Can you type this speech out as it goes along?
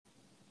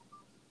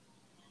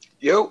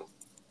Yo,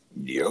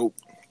 Yo,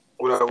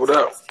 what up? What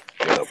up?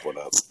 what up, what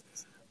up?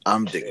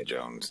 I'm Digger Shit.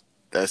 Jones.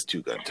 That's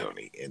Two Gun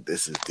Tony, and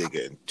this is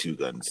Digger and Two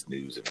Guns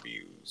News and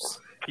Views.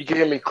 You can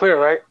hear me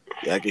clear, right?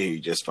 Yeah, I can hear you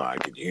just fine.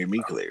 Can you hear me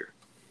clear?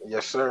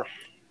 Yes, sir.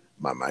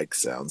 My mic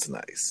sounds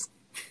nice.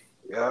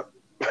 Yeah.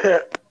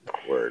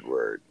 Word,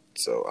 word.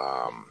 So,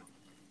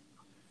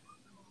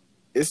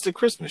 it's the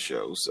Christmas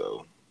show,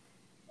 so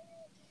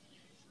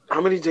How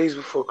many days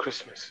before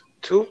Christmas?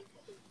 2?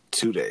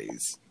 2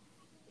 days.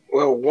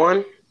 Well,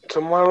 1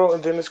 tomorrow,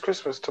 and then it's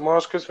Christmas.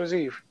 Tomorrow's Christmas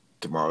Eve.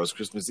 Tomorrow's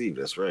Christmas Eve,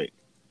 that's right.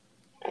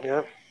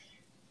 Yeah.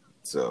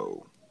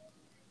 So,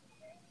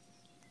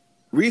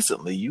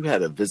 recently you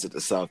had a visit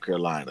to South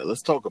Carolina.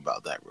 Let's talk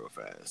about that real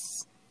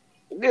fast.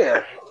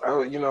 Yeah.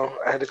 I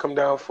had to come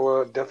down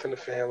for a death in the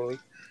family.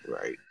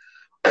 Right,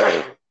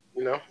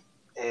 you know,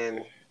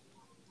 and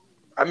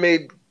I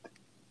made.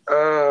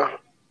 Uh,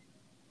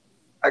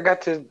 I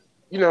got to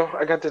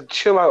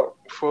chill out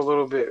for a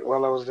little bit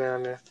while I was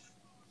down there.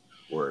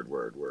 word,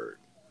 word, word.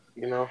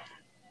 You know,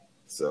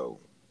 So,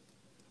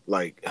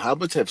 like, how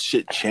much have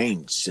shit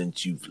changed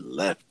since you've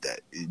left?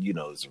 That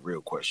is a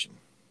real question.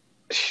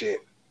 shit.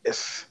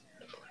 It's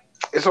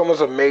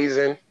almost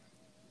amazing.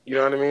 You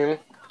know what I mean?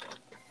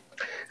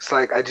 It's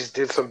like I just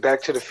did some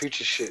Back to the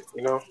Future shit,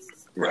 you know?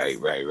 Right,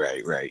 right,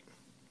 right, right.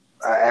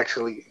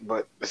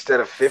 But instead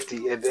of 50,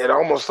 it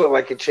almost looked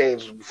like it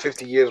changed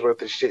 50 years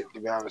worth of shit, to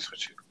be honest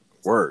with you.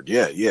 Word,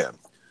 yeah, yeah.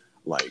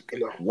 Like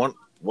You know?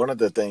 one of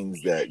the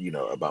things that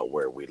about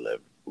where we live.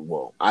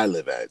 Well, I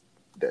live at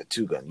that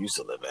Two Gun used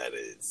to live at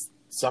is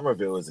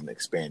Somerville is an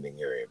expanding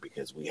area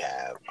because we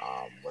have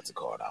what's it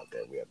called out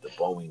there? We have the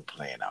Boeing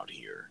plant out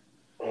here.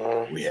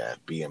 Mm-hmm. We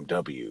have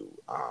BMW,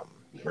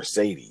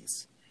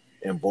 Mercedes,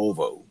 and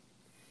Volvo,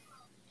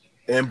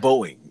 and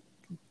Boeing.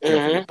 Can't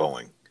Mm-hmm. forget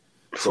Boeing.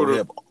 So we Fruit of,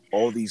 have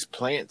all these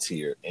plants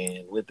here,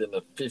 and within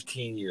a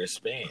 15-year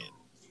span,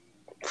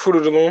 Fruit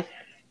of the Loom.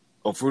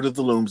 Fruit of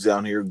the Loom's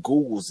down here,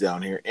 Google's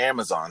down here,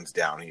 Amazon's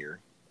down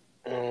here.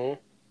 Mm-hmm.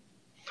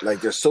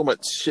 Like, there's so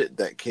much shit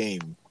that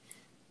came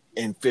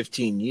in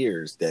 15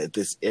 years that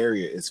this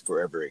area is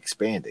forever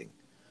expanding.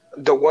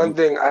 The one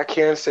thing I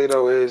can say,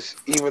 though, is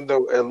even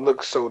though it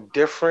looks so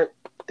different,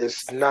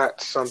 it's not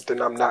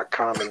something I'm not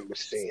common with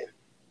seeing.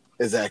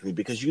 Exactly,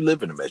 because you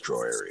live in a metro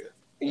area.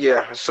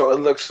 Yeah, so it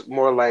looks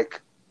more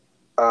like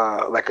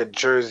a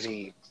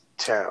Jersey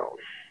town.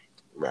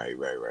 Right,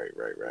 right, right,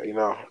 right, right. You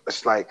know,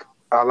 it's like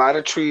a lot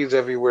of trees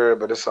everywhere,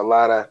 but it's a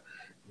lot of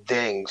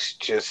things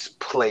just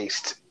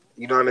placed.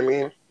 You know what I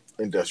mean?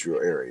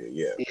 Industrial area,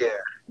 yeah. Yeah,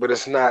 but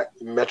it's not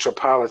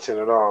metropolitan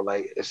at all.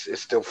 Like it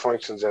still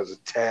functions as a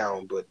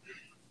town, but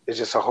it's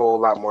just a whole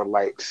lot more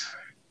lights.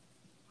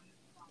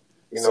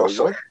 You know, So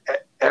so one,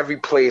 every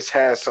place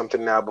has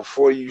something now.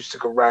 Before you used to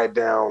go ride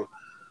down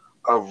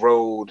a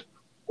road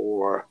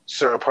or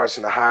certain parts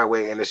in the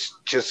highway, and it's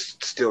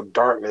just still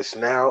darkness.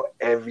 Now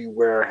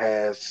everywhere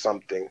has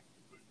something.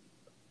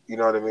 You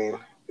know what I mean?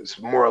 It's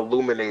more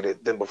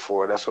illuminated than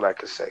before. That's what I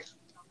could say.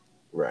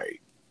 right.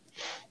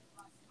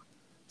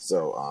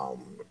 So,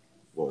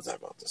 what was I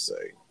about to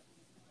say?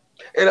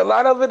 And a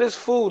lot of it is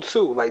food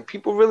too. Like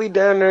people really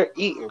down there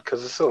eating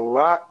because it's a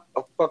lot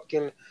of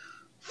fucking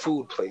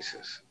food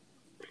places.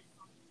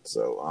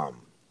 So,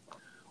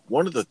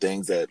 one of the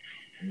things that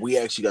we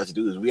actually got to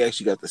do is we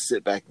actually got to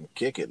sit back and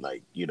kick it.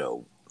 Like, you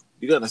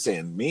gotta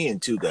understand, me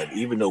and Two Gun,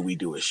 even though we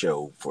do a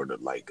show for the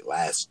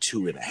last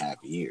 2.5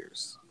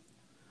 years,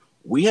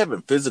 we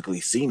haven't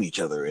physically seen each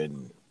other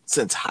in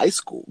since high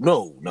school.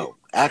 No,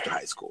 after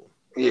high school.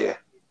 Yeah.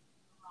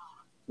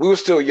 We were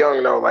still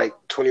young though, like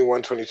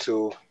 21,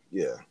 22,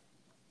 Yeah,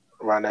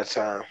 around that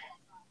time.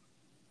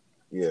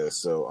 yeah.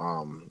 So,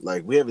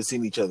 like we haven't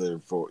seen each other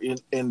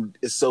and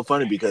it's so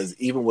funny because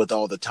even with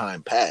all the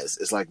time passed,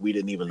 it's like we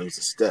didn't even lose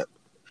a step.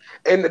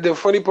 And the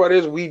funny part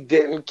is we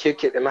didn't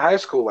kick it in high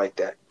school like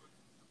that.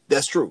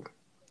 That's true.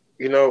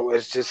 You know,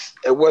 it's just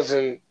it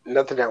wasn't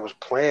nothing that was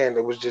planned.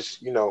 It was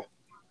just,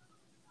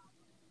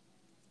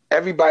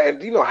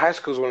 everybody, high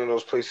school is one of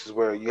those places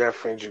where you have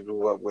friends you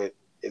grew up with,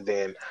 and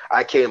then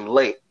I came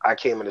late. I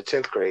came in the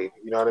 10th grade.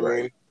 You know what I mean?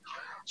 Right,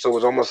 So it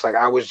was almost like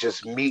I was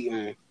just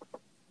meeting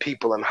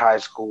people in high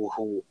school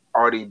who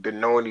already been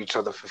knowing each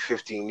other for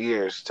 15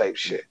 years type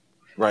shit.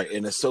 right.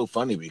 And it's so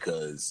funny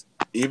because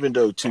even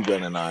though Two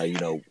Gun and I,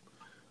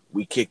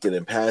 we kicked it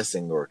in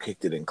passing or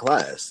kicked it in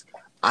class,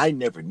 I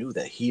never knew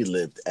that he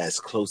lived as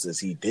close as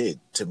he did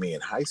to me in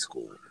high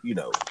school.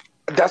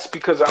 That's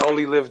because I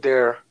only lived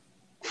there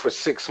for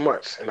 6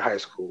 months in high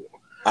school.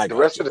 I The got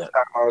rest you. of the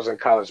time I was in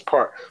College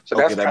Park.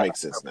 So Okay, that makes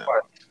sense now.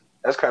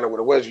 that's kind of what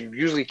it was. You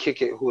usually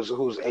kick it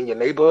who's in your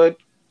neighborhood,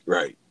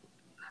 Right,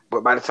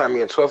 but by the time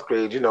you're in 12th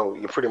grade,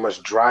 you're pretty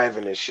much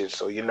driving and shit,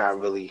 so you're not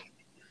really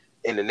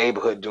in the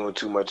neighborhood doing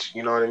too much.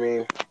 You know what I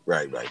mean?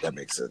 right, right. That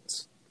makes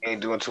sense. You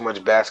ain't doing too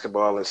much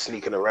basketball and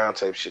sneaking around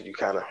type shit. You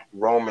kind of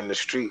roaming the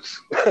streets.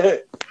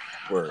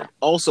 Word.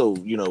 Also,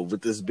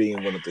 with this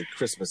being one of the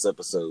Christmas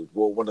episodes,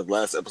 well, one of the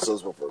last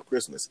episodes before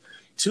Christmas,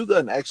 Two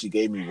Gun actually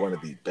gave me one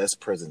of the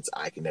best presents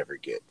I can ever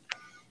get.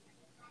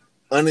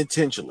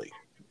 Unintentionally.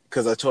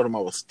 because I told him I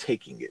was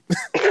taking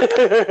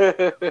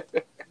it.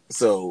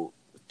 So,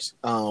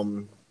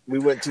 we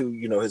went to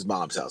his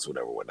mom's house,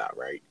 whatever, whatnot,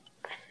 right?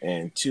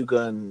 And Two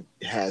Gun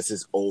has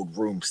his old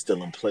room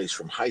still in place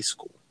from high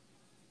school.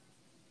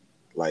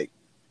 Like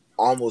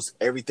almost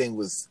everything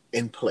was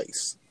in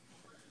place.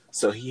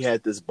 So he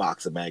had this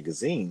box of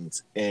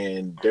magazines,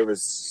 and there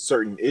was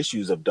certain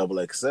issues of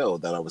Double XL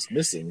that I was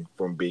missing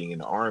from being in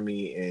the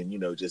Army, and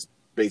just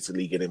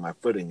basically getting my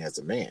footing as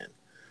a man.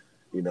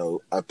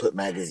 I put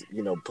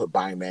put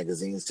buying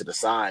magazines to the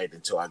side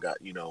until I got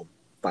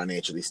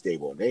financially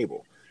stable and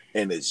able.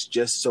 And it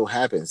just so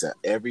happens that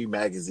every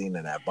magazine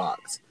in that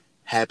box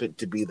happened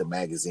to be the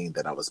magazine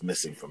that I was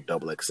missing from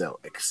Double XL,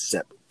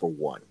 except for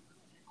one.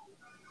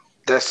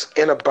 That's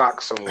in a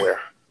box somewhere.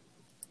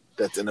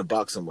 That's in a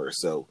box somewhere.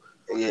 So,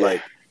 yeah.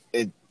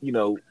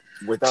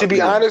 Without to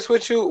be honest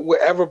with you,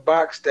 whatever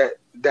box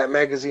that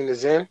magazine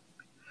is in,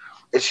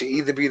 it should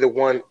either be the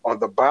one on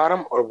the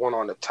bottom or the one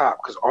on the top.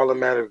 Because all the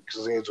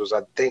magazines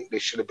I think they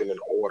should have been in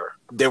order.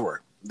 They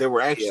were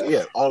actually,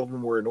 all of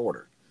them were in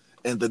order.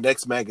 And the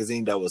next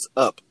magazine that was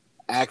up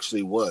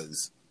actually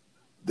was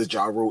the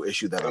Ja Rule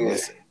issue that I'm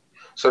missing.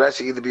 So that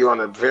should either be on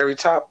the very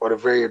top or the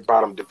very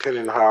bottom,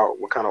 depending on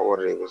what kind of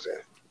order it was in.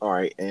 All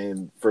right,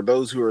 and for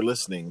those who are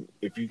listening,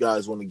 if you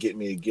guys want to get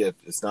me a gift,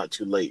 it's not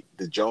too late.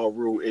 The Ja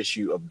Rule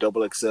issue of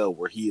Double XL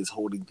where he is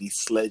holding the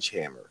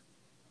sledgehammer.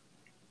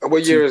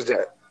 What year is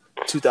that?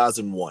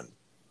 2001.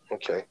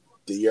 Okay.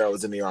 The year I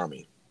was in the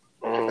Army.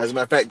 Mm-hmm. As a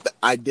matter of fact,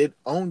 I did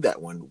own that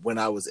one when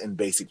I was in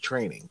basic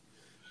training.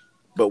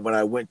 But when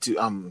I went to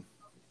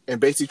in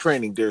basic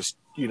training, there's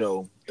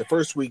the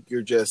first week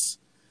you're just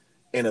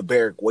in a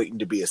barrack waiting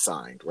to be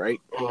assigned, right?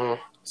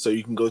 Mm-hmm. So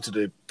you can go to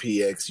the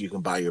PX, you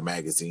can buy your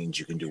magazines,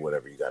 you can do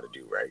whatever you got to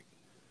do, right?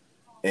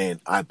 And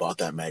I bought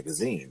that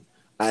magazine.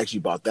 I actually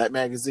bought that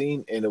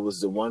magazine, and it was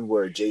the one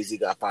where Jay-Z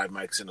got 5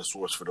 mics and a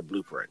source for the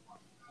blueprint.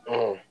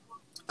 Mm-hmm.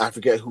 I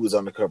forget who was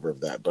on the cover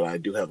of that, but I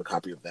do have a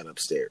copy of that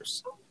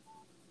upstairs.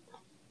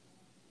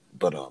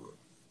 But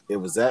it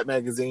was that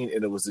magazine,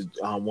 and it was the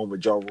one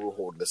with Ja Rule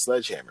holding the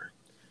sledgehammer.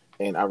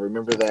 And I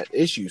remember that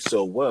issue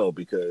so well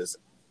because,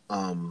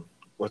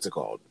 what's it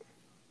called?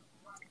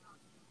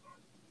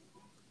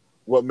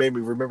 What made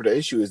me remember the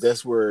issue is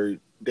that's where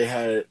they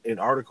had an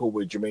article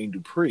with Jermaine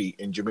Dupri,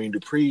 and Jermaine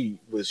Dupri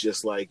was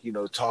just like,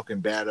 talking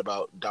bad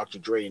about Dr.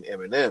 Dre and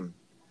Eminem,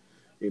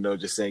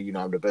 just saying,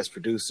 I'm the best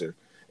producer,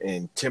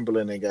 and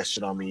Timberland ain't got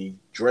shit on me,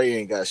 Dre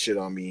ain't got shit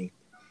on me,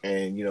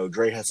 and,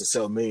 Dre has to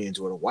sell millions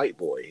with a white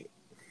boy.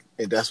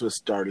 And that's what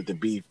started the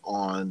beef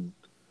on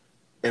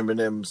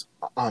Eminem's,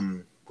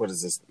 what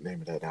is this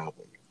name of that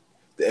album?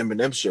 The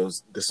Eminem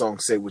shows, the song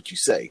Say What You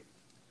Say.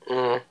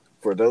 Mm-hmm.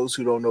 For those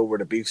who don't know where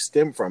the beef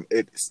stemmed from,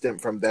 it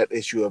stemmed from that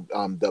issue of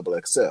Double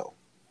XL.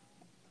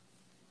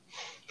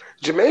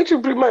 Jermaine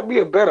Dupri might be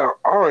a better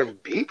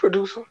R&B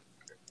producer.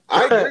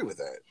 I agree with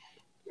that.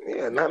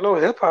 Yeah, not no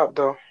hip hop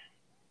though.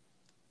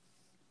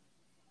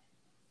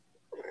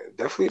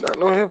 Definitely not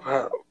no hip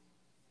hop.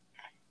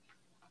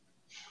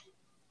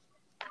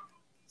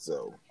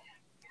 So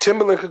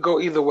Timberland could go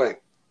either way.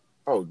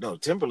 Oh no,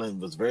 Timberland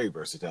was very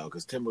versatile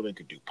because Timberland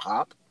could do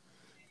pop,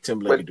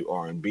 Timberland could do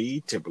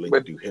R&B, Timberland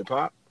could do hip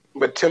hop.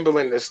 But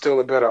Timberland is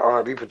still a better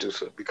R&B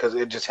producer because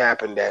it just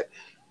happened that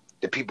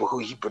the people who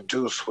he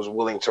produced was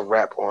willing to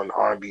rap on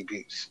R&B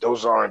beats.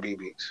 Those are R&B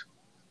beats.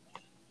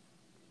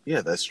 Yeah,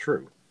 that's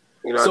true.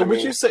 You know so what I would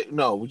mean? you say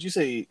no? Would you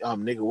say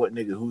nigga what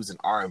nigga who's an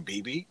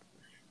R&B beat?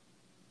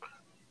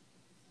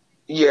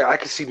 Yeah, I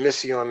could see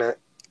Missy on that.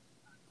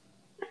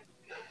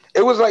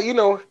 It was like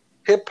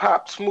hip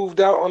hop smoothed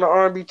out on the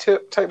R&B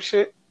type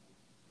shit.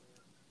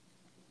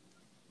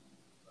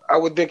 I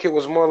would think it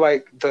was more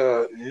like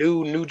the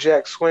new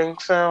Jack Swing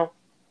sound,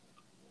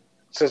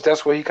 since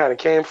that's where he kind of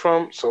came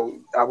from. So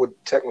I would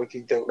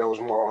technically think that was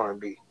more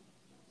R&B.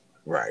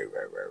 Right.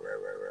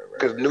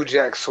 Because New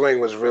Jack Swing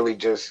was really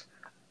just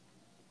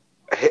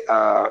hip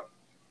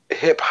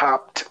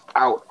hopped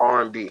out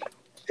R&B,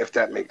 if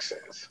that makes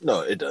sense.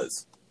 No, it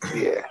does.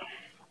 Yeah.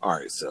 All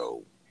right,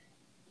 so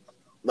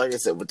like I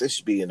said, with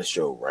this being a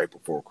show right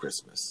before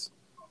Christmas,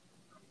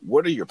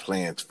 what are your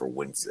plans for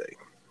Wednesday?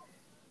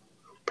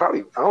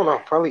 Probably, I don't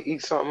know, probably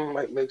eat something,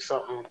 might make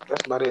something.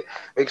 That's about it.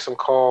 Make some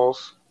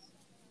calls.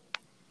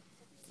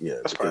 Yeah,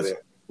 that's about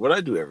it. What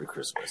I do every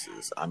Christmas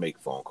is I make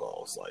phone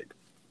calls. Like,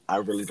 I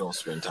really don't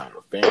spend time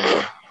with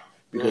family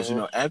because,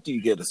 after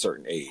you get a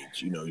certain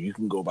age, you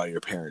can go by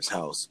your parents'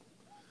 house.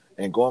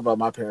 And going by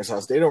my parents'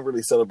 house, they don't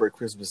really celebrate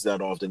Christmas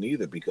that often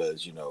either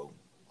because,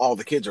 all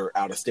the kids are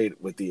out of state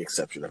with the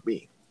exception of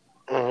me.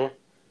 Mm-hmm.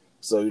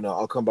 So,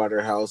 I'll come by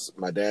their house.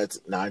 My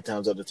dad's 9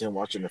 times out of 10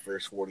 watching the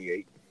first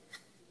 48.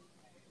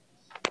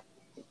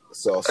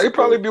 So he'd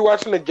probably be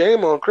watching the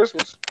game on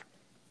Christmas.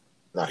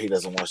 No, he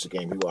doesn't watch the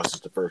game. He watches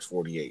the first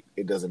 48.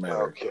 It doesn't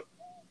matter. Okay.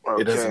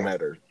 It doesn't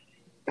matter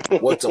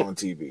what's on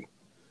TV.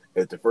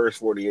 If the first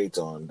 48's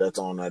on, that's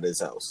on at his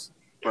house.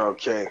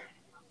 Okay.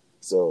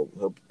 So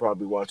he'll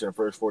probably be watching the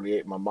first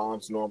 48. My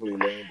mom's normally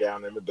laying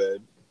down in the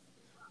bed.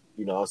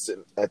 I'll sit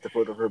at the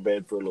foot of her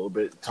bed for a little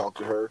bit, talk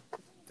to her,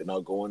 Then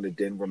I'll go into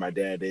den where my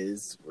dad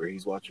is, where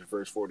he's watching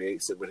First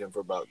 48, sit with him for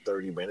about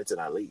 30 minutes,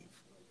 and I leave.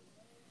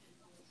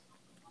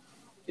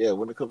 Yeah,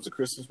 when it comes to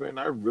Christmas, man,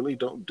 I really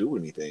don't do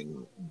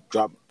anything.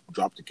 Drop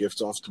the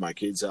gifts off to my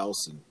kid's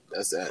house, and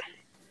that's that.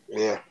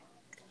 Yeah,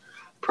 I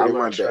pretty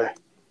learned much. that.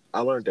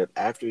 I learned that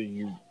after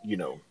you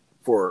know,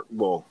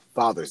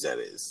 fathers that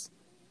is.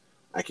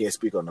 I can't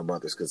speak on the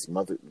mothers because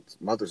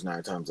mothers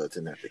 9 times out of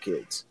 10 have the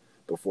kids.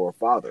 But for a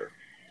father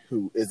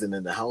who isn't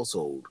in the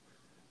household,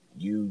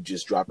 you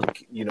just drop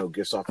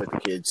gifts off at the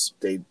kids,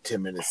 stay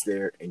 10 minutes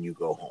there, and you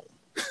go home.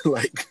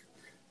 Like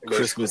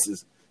Basically.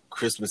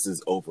 Christmas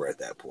is over at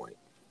that point.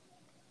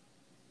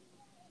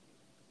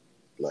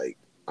 Like,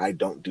 I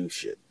don't do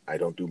shit. I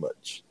don't do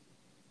much.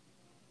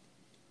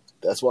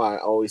 That's why I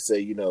always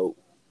say,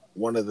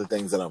 one of the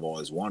things that I've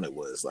always wanted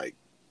was like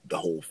the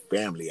whole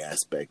family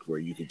aspect where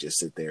you could just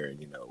sit there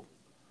and,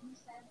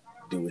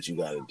 do what you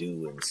got to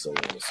do and so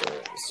on and so on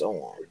and so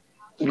on.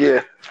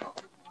 Yeah.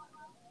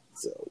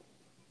 So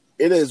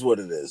it is what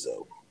it is,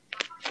 though.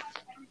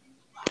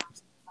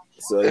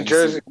 So in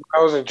Jersey,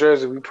 when I was in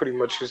Jersey, we pretty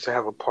much used to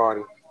have a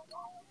party.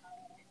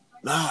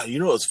 Nah,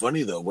 what's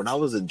funny though? When I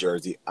was in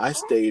Jersey, I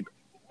stayed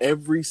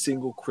every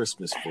single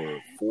Christmas for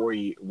 4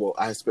 years. Well,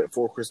 I spent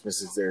 4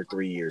 Christmases there,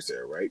 3 years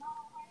there, right?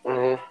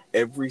 Mm-hmm.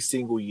 Every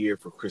single year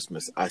for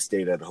Christmas, I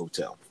stayed at a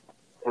hotel.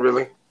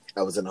 Really?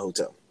 I was in a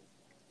hotel.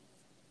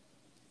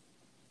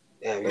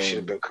 Yeah, you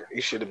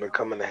should have been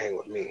coming to hang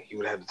with me. You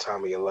would have had the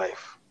time of your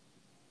life.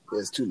 Yeah,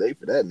 it's too late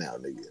for that now,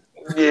 nigga.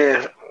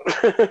 Yeah.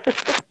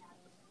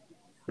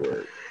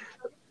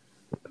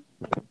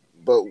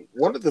 But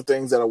one of the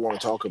things that I want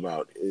to talk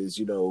about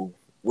is,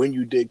 when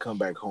you did come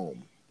back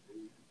home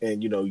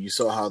and, you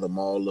saw how the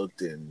mall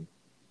looked and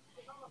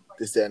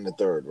this, that, and the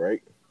third,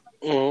 right?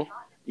 Mm-hmm.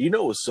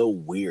 It's so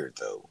weird,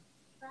 though.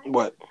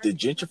 What? The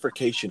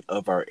gentrification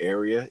of our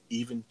area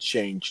even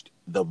changed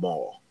the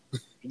mall.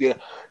 Yeah.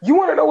 You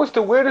want to know what's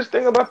the weirdest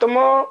thing about the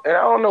mall? And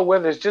I don't know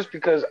whether it's just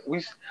because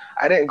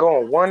I didn't go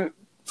on one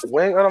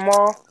wing of the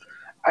mall.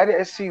 I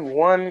didn't see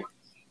one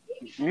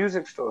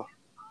music store.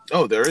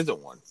 Oh, there isn't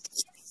one.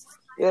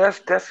 Yeah,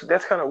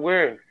 that's kind of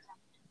weird.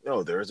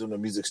 No, there isn't a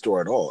music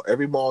store at all.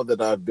 Every mall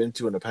that I've been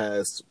to in the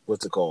past,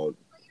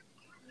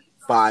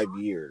 5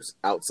 years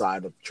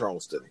outside of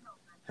Charleston,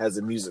 has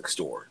a music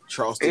store.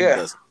 Charleston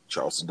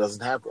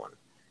doesn't have one.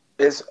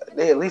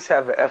 They at least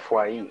have an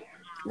FYE.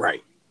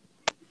 Right.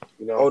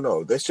 Oh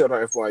no, they shut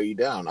our FYE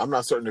down. I'm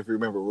not certain if you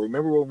remember.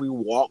 Remember when we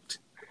walked,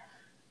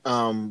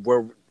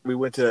 where we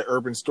went to that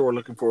urban store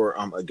looking for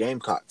a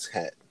Gamecocks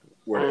hat,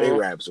 where the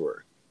Arabs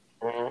were,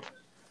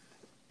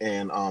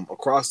 and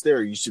across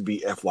there used to be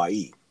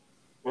FYE.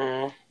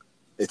 Mm-hmm.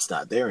 It's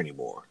not there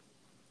anymore.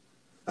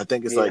 I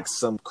think it's like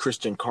some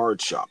Christian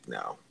card shop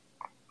now.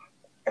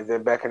 And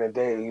then back in the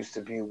day, it used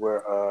to be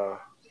where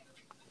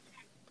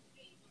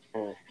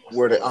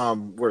what's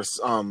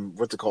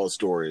it called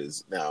store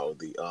is now,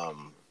 the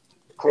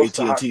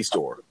AT&T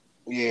store.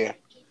 Yeah,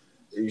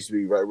 it used to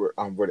be right where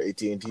the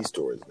AT&T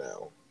store is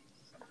now.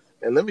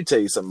 And let me tell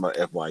you something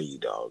about FYE,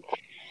 dog.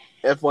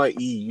 FYE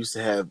used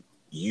to have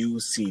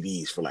used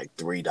CDs for like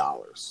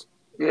 $3.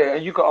 Yeah,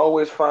 and you could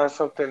always find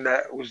something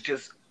that was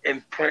just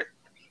in print,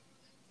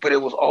 but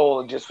it was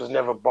old and just was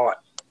never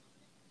bought.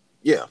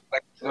 Yeah,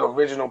 like the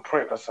original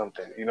print or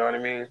something. You know what I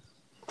mean?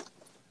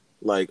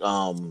 Like,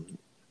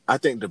 I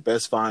think the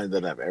best find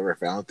that I've ever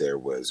found there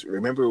was,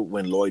 remember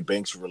when Lloyd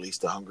Banks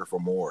released The Hunger for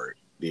More,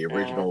 the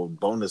original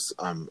bonus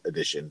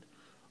edition,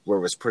 where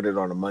it was printed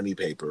on a money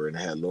paper and it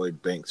had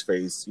Lloyd Banks'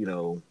 face,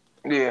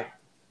 Yeah.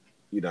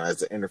 As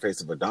the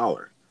interface of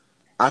 $1.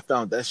 I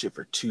found that shit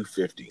for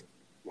 $2.50.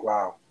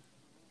 Wow.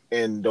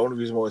 And the only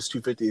reason why it was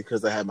 $2.50 is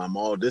because I had my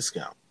mall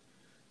discount.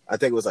 I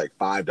think it was like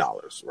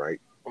 $5,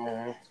 right?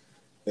 Mm-hmm.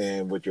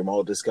 And with your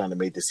mall discount, it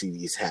made the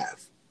CDs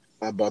half.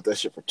 I bought that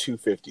shit for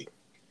 $2.50.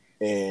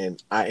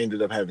 And I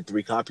ended up having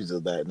 3 copies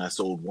of that, and I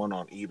sold one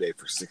on eBay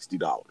for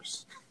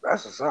 $60.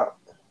 That's what's up.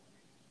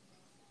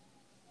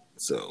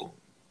 So,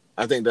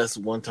 I think that's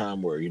one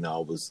time where, I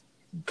was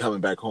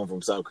coming back home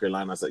from South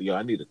Carolina. I said,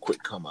 I need a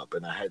quick come up.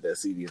 And I had that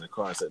CD in the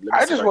car. I said,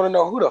 I just want to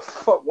know who the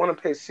fuck want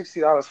to pay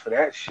 $60 for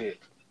that shit.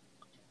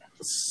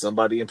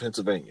 Somebody in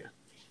Pennsylvania.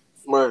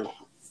 Man.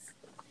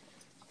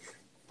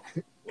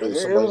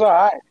 It was all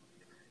right.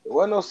 It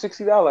wasn't no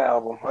 $60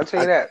 album. I'll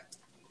tell you that.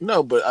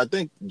 No, but I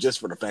think just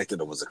for the fact that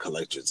it was a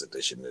collector's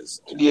edition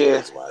is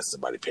why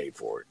somebody paid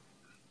for it.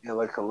 Yeah,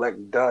 like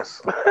collect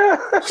dust.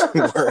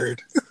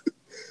 Word.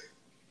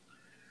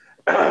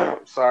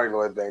 Sorry,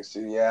 Lloyd Banks.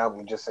 Your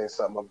album just ain't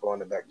something I'm going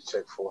to back to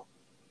check for.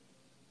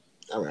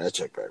 All right, I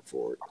check back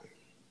for it.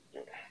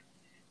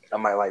 I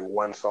might like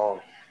one song.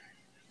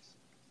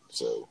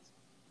 So,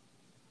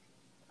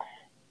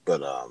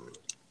 but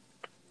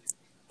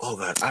oh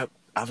God,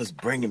 I was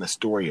bringing a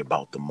story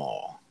about the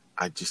mall.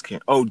 I just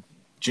can't. Oh,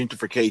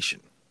 gentrification.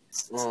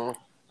 Mm-hmm.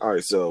 All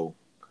right, so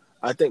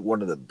I think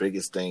one of the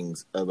biggest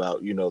things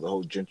about the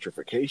whole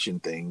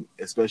gentrification thing,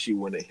 especially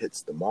when it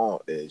hits the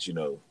mall, is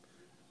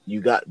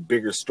you got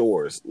bigger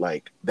stores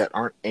like that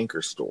aren't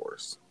anchor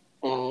stores.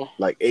 Mm-hmm.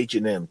 Like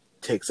H&M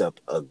takes up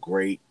a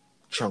great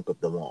chunk of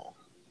the mall.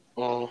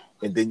 Mm.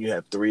 And then you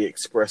have 3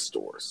 express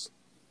stores.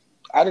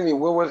 I didn't even.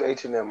 Where was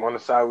H&M on the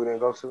side we didn't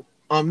go to?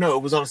 No,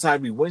 it was on the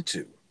side we went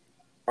to.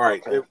 All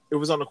right, Okay. it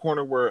was on the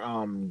corner where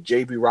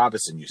J.B.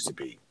 Robinson used to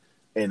be,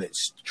 and it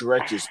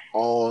stretches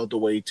all the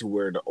way to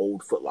where the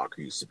old Foot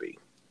Locker used to be.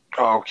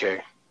 Oh,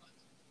 okay.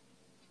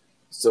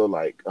 So,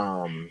 like,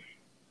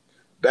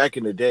 back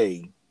in the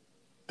day,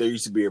 there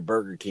used to be a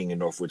Burger King in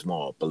Northwoods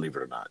Mall. Believe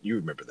it or not, you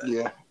remember that?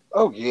 Yeah.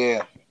 Oh,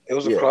 yeah. It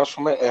was Yeah, across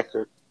from an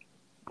Eckerd.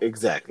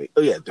 exactly.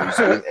 Oh yeah, there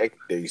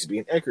used to be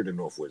an Eckerd in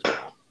Northwoods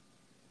Mall.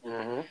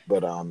 Mm-hmm.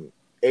 But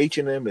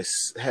H&M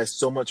has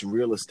so much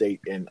real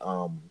estate in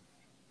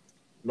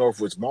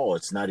Northwoods Mall.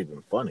 It's not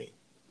even funny.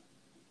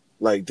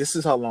 Like, this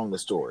is how long the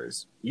store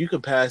is. You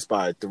can pass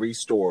by 3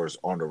 stores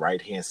on the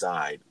right hand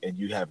side, and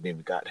you haven't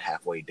even got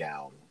halfway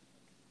down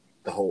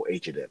the whole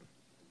H&M.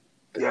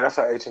 Yeah, that's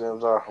how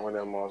H&M's are when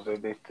they're malls.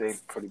 They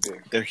pretty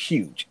big. They're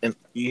huge, and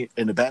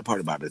the bad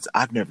part about it is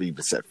I've never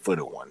even set foot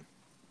in one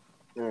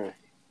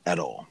at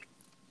all.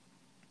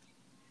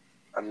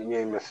 I mean, you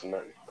ain't missing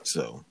nothing.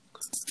 So,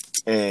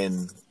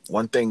 and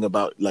one thing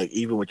about, like,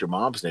 even with your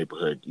mom's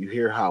neighborhood, you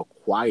hear how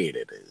quiet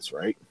it is,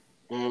 right?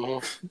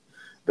 Mm-hmm.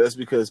 That's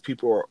because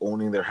people are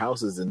owning their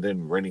houses and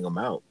then renting them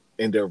out,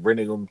 and they're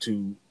renting them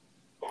to,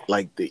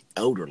 like, the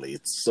elderly.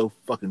 It's so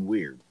fucking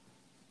weird.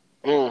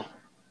 Mm.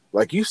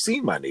 Like, you've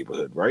seen my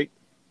neighborhood, right?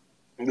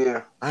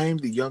 Yeah. I am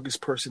the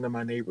youngest person in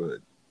my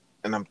neighborhood,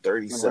 and I'm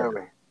 37.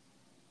 Really?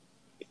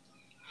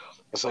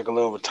 It's like a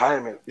little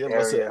retirement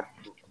area.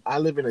 I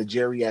live in a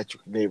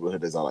geriatric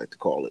neighborhood, as I like to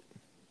call it.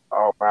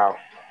 Oh, wow.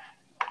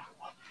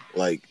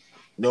 Like,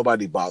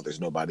 nobody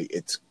bothers nobody.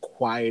 It's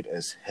quiet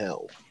as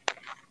hell.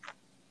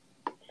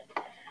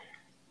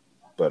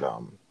 But,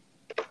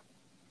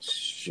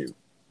 shoot.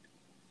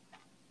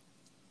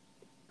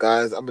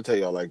 Guys, I'm going to tell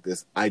y'all like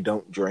this. I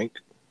don't drink.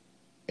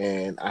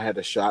 And I had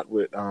a shot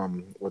with,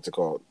 what's it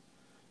called?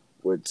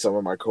 With some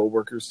of my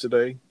coworkers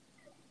today.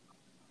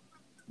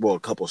 Well, a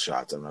couple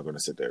shots. I'm not going to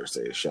sit there and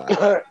say a shot.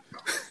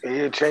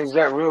 Yeah, change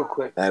that real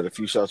quick. I had a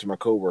few shots with my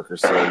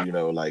coworkers, so, you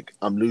know, like,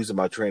 I'm losing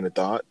my train of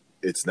thought.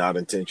 It's not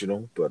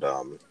intentional, but,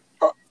 Oh,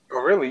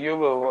 really? You a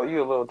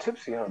little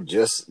tipsy, huh?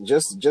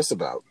 Just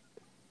about.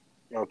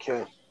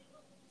 Okay.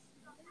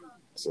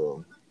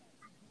 So,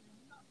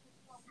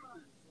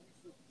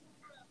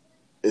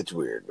 it's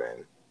weird,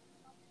 man.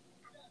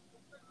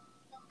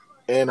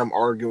 And I'm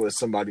arguing with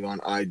somebody on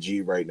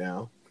IG right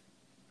now.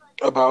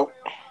 About?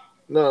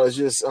 No, it's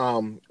just,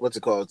 what's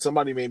it called?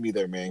 Somebody made me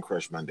their man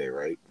crush Monday,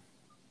 right?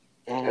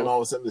 Mm-hmm. And all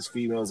of a sudden, this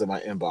female's in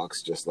my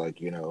inbox, just like,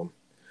 you know,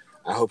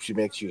 I hope she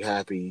makes you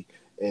happy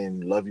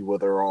and love you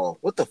with her all.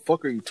 What the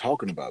fuck are you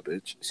talking about,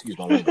 bitch? Excuse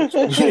my language.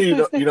 you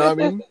know what I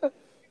mean?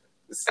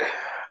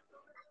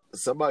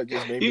 Somebody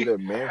just made me their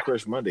man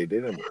crush Monday.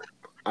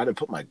 I didn't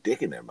put my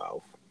dick in their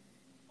mouth.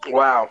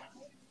 Wow.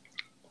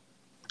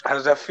 How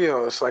does that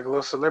feel? It's like a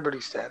little celebrity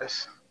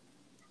status.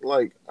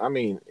 Like, I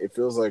mean, it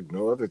feels like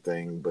no other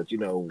thing, but, you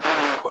know,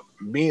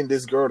 me and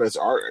this girl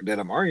that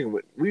I'm arguing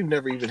with, we've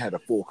never even had a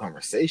full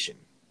conversation.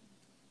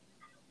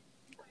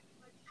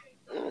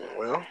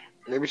 Well,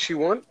 maybe she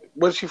won.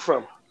 Where's she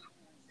from?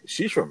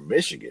 She's from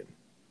Michigan.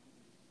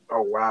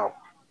 Oh, wow.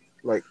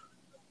 Like,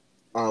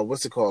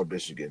 what's it called,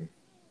 Michigan?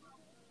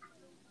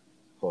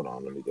 Hold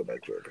on, let me go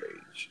back to her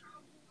page.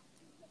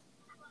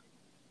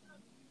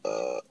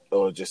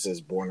 It just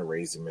says born and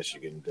raised in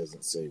Michigan. It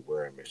doesn't say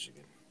where in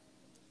Michigan.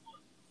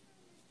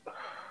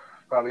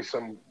 Probably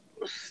some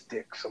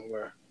stick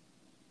somewhere.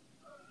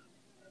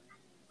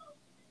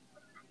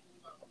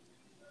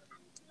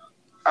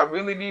 I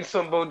really need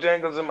some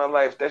Bojangles in my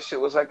life. That shit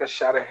was like a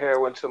shot of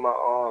heroin to my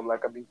arm.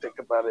 Like, I be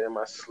thinking about it in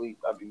my sleep.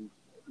 I be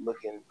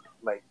looking,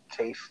 like,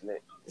 tasting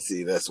it.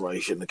 See, that's why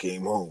you shouldn't have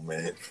came home,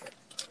 man.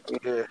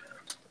 Yeah.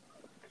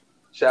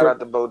 Shout out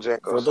to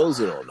Bojangles. For those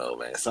who don't know,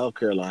 man, South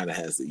Carolina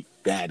has the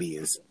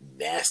fattiest,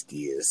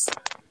 nastiest,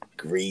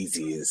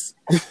 greasiest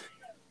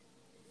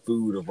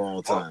food of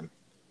all time.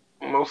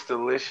 Most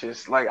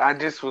delicious. Like, I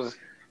just was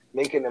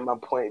making it my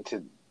point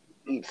to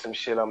eat some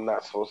shit I'm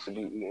not supposed to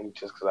be eating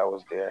just because I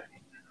was there.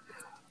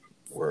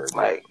 Word.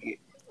 Like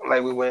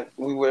we went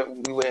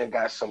and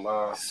got some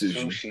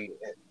sushi,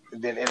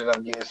 and then ended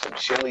up getting some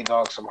chili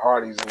dogs, some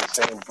Hardee's in the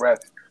same breath.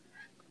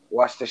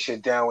 Washed the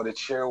shit down with a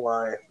cheer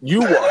wine. You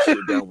washed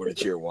it down with a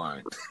cheer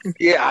wine.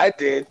 Yeah, I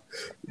did.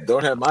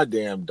 Don't have my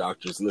damn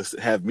doctors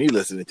have me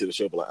listening to the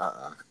show, but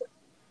like,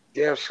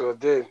 Yeah, sure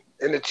did.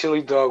 And the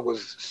chili dog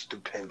was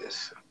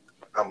stupendous,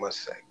 I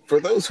must say. For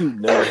those who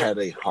never had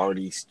a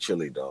Hardee's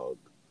chili dog,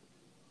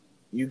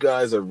 you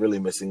guys are really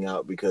missing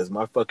out because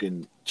my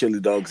fucking chili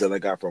dogs that I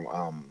got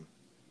from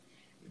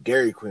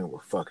Dairy Queen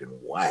were fucking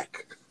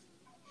whack.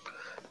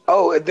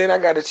 Oh, and then I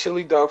got a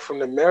chili dog from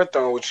the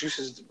Marathon, which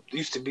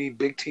used to be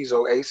Big T's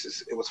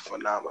Oasis. It was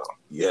phenomenal.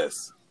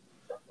 Yes.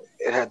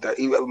 It had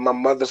my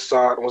mother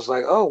saw it and was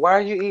like, "Oh, why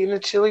are you eating a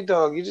chili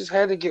dog? You just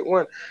had to get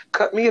one.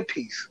 Cut me a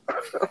piece."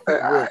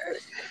 Well,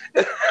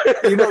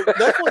 you know,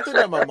 that's one thing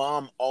that my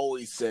mom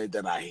always said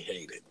that I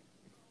hated.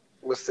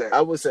 What's that?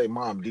 I would say,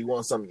 "Mom, do you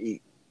want something to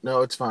eat?"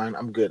 No, it's fine.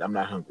 I'm good. I'm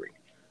not hungry.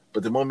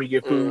 But the moment you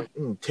get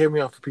food, tear me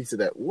off a piece of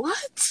that.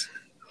 What?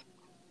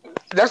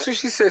 That's what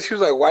she said. She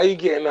was like, "Why you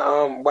getting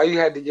why you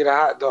had to get a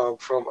hot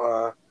dog from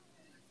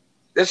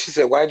Then she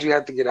said, "Why'd you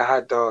have to get a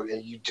hot dog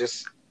and you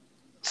just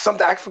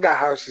something?" I forgot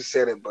how she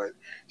said it, but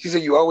she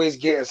said you always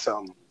getting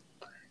something.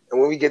 And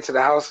when we get to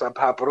the house, I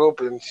pop it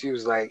open. She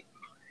was like,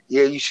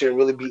 "Yeah, you shouldn't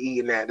really be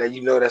eating that. That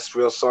you know that's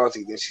real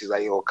salty." Then she's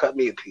like, "Yo, cut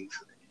me a piece."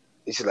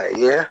 And she's like,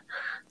 "Yeah,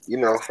 you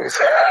know,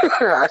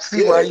 I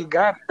see why you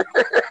got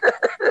it."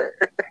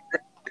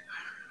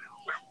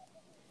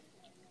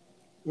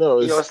 No,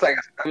 it's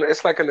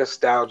like a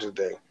nostalgia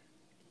thing.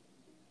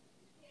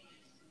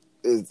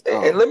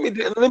 And let me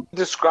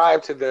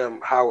describe to them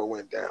how it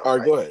went down. All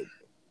right, go ahead.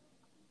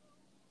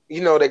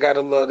 You know, they got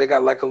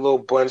like a little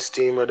bun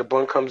steamer. The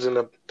bun comes in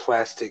a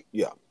plastic,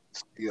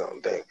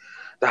 thing.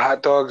 The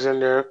hot dogs in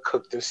there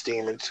cooked and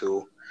steaming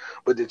too,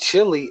 but the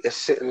chili is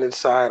sitting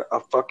inside a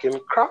fucking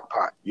crock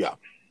pot. Yeah.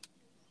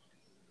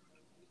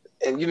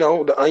 And you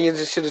know, the onions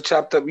and shit are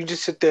chopped up. You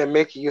just sit there and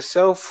make it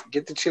yourself.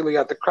 Get the chili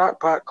out the crock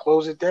pot,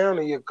 close it down,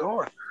 and you're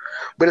gone.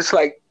 But it's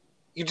like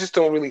you just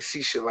don't really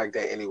see shit like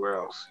that anywhere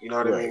else. You know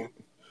what I mean?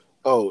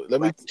 Oh,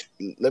 let me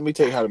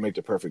tell you how to make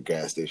the perfect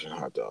gas station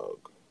hot dog.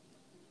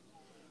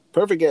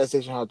 Perfect gas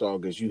station hot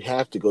dog is you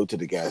have to go to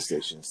the gas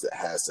stations that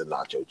has the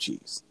nacho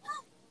cheese.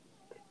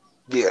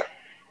 Yeah.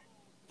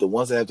 The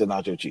ones that have the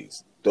nacho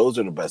cheese. Those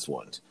are the best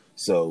ones.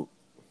 So,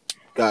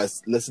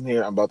 guys, listen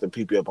here. I'm about to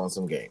peep you up on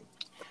some game.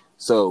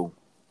 So,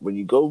 when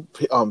you go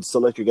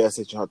select your gas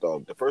station hot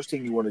dog, the first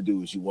thing you want to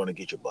do is you want to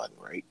get your bun,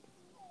 right?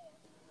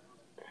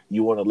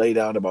 You want to lay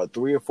down about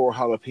 3 or 4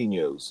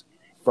 jalapenos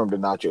from the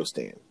nacho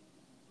stand.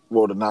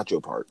 Well, the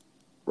nacho part,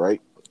 right?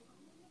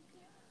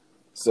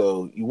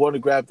 So you want to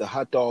grab the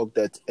hot dog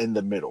that's in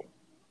the middle.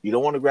 You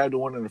don't want to grab the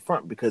one in the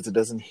front because it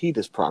doesn't heat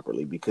as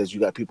properly because you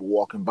got people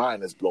walking by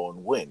and it's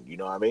blowing wind. You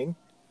know what I mean?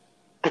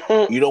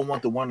 You don't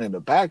want the one in the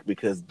back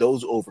because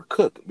those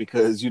overcook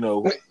because, you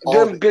know.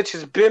 Them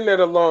bitches been there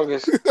the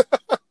longest.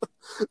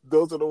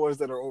 Those are the ones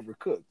that are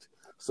overcooked.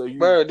 So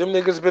Bro, them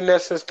niggas been there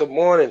since the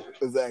morning.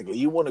 Exactly.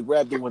 You want to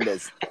grab the one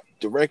that's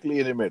directly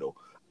in the middle.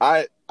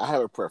 I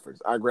have a preference.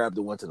 I grab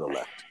the one to the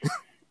left.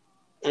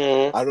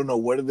 I don't know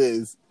what it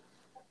is.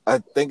 I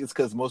think it's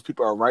because most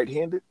people are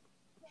right-handed.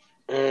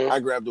 I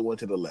grab the one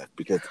to the left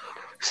because...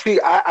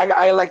 See,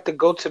 I like to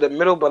go to the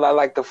middle, but I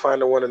like to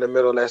find the one in the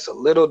middle that's a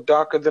little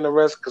darker than the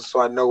rest so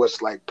I know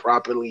it's, like,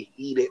 properly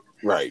heated.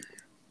 Right.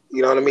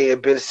 You know what I mean?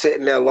 It's been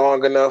sitting there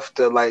long enough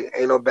to, like,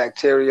 ain't no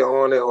bacteria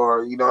on it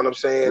or, you know what I'm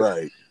saying?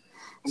 Right.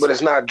 But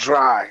it's not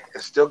dry.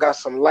 It still got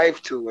some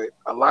life to it.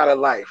 A lot of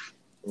life.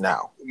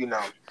 Now. You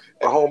know.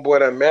 The homeboy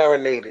done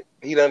marinated.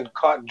 He done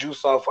caught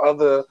juice off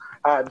other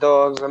hot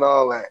dogs and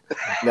all that.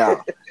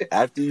 Now,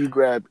 after you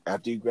grab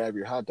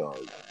your hot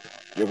dog,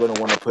 you're going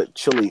to want to put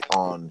chili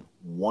on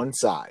one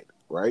side,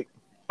 right?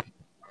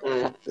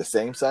 The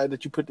same side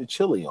that you put the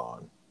chili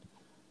on,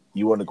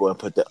 you want to go and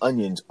put the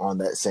onions on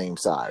that same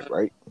side,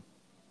 right?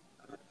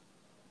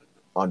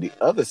 On the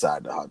other side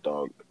of the hot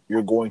dog,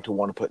 you're going to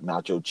want to put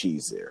nacho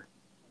cheese there.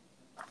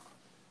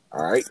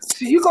 All right?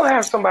 See, you're going to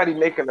have somebody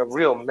making a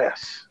real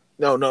mess.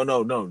 No.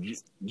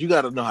 You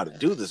got to know how to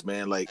do this,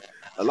 man. Like,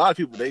 a lot of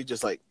people, they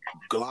just, like,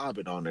 glob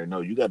it on there.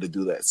 No, you got to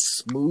do that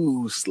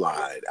smooth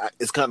slide.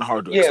 It's kind of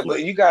hard to explain.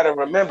 But you got to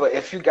remember,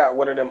 if you got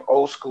one of them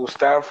old school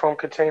styrofoam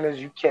containers,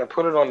 you can't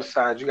put it on the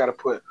side. You got to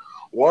put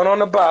one on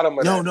the bottom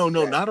of No,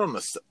 not on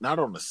the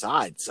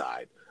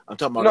side. I'm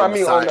talking about on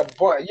the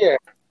bun.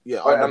 Yeah,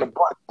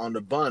 on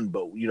the bun,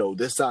 but you know,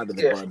 this side of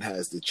the bun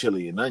has the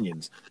chili and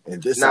onions,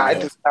 and this side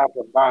I just top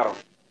and bottom.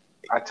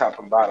 I top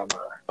and bottom.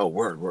 Oh,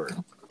 word.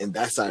 And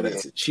that side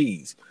has the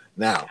cheese.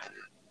 Now,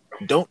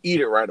 don't eat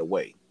it right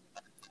away.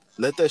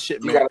 Let that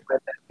shit. You gotta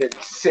let that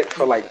shit sit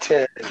for like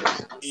 10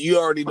 minutes. You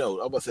already know.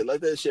 I'm about to say,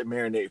 let that shit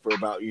marinate for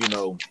about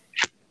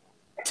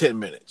 10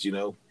 minutes. You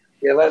know.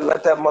 Yeah,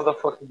 let that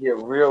motherfucker get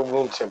real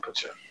room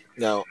temperature.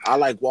 Now, I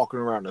like walking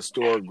around the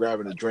store,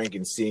 grabbing a drink,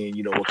 and seeing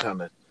what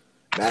kind of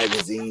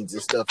magazines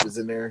and stuff is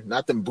in there.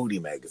 Not them booty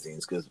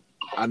magazines, because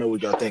I know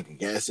what y'all think. A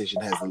gas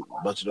station has a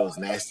bunch of those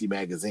nasty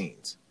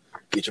magazines.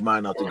 Get your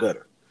mind out the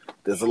gutter.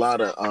 There's a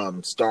lot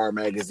of Star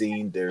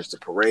magazine. There's the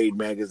Parade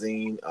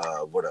magazine.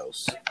 What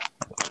else?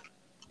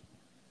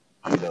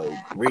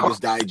 Reader's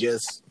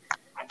Digest.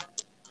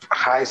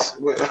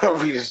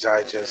 Reader's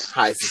Digest.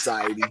 High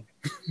Society.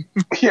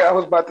 Yeah, I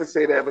was about to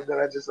say that, but then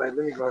I just let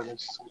me go ahead and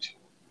switch.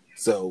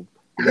 So,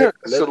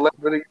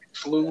 Celebrity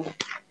Flu.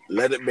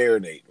 Let it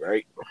marinate,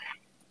 right?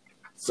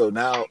 So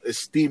now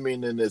it's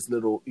steaming in this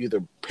little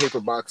either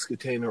paper box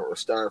container or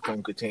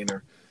styrofoam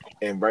container,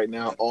 and right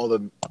now all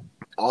the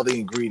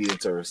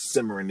ingredients are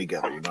simmering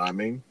together. You know what I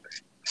mean?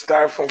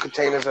 Styrofoam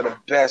containers are the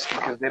best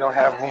because they don't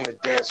have room to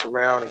dance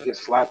around and get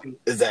sloppy.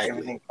 Exactly.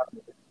 Everything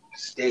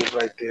stays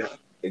right there.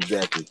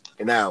 Exactly.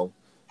 And now,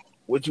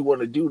 what you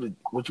want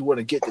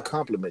to get to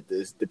complement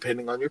this,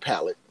 depending on your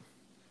palate.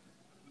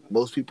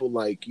 Most people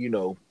like,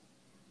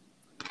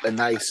 a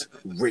nice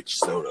rich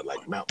soda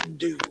like Mountain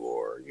Dew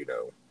or,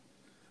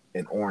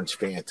 an orange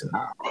Fanta.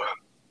 Oh,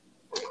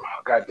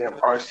 goddamn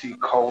RC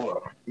Cola.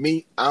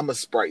 Me, I'm a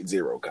Sprite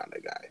Zero kind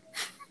of guy.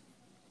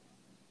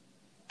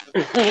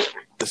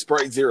 The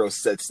Sprite Zero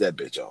sets that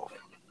bitch off.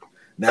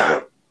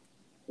 Now,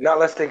 not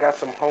unless they got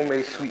some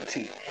homemade sweet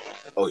tea.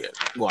 Oh yeah,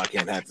 well I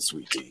can't have the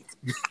sweet tea.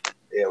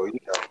 Yeah, well, you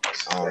know.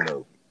 I don't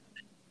know.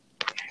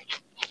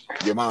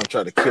 Your mom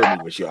tried to kill me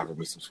when she offered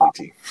me some sweet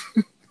tea.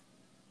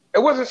 It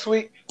wasn't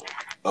sweet.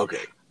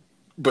 Okay,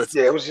 but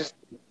yeah, it was just.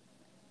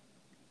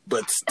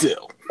 But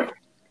still.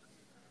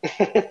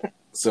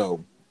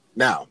 So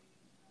now,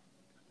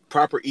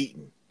 proper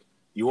eating.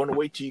 You want to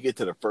wait till you get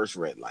to the first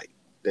red light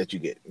that you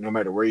get, no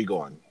matter where you're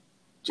going.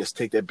 Just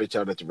take that bitch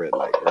out at the red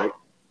light, right?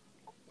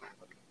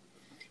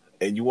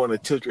 And you want to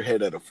tilt your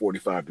head at a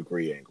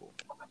 45-degree angle,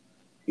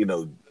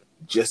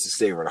 just to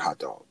savor the hot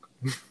dog.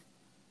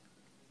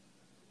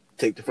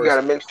 Take the first. You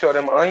gotta make sure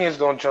them onions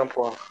don't jump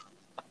off.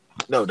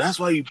 No, that's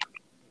why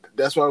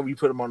we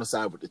put them on the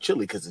side with the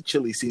chili, because the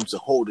chili seems to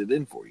hold it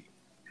in for you.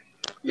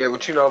 Yeah,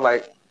 but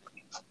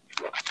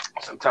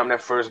sometimes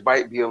that first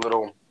bite be a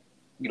little.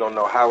 You don't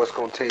know how it's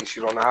gonna taste.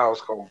 You don't know how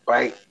it's gonna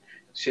bite.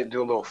 Shit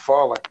do a little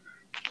falling.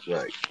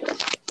 Right.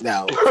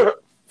 Now,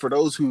 for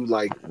those who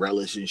like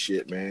relish and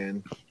shit,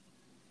 man,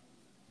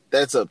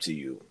 that's up to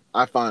you.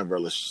 I find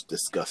relish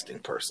disgusting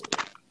personally.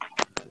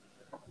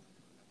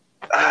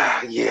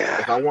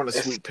 Yeah. If I wanted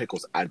sweet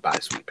pickles, I'd buy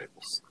sweet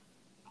pickles.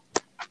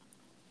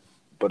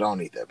 But I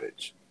don't eat that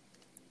bitch.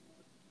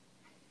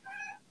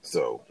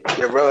 So.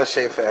 Yeah, relish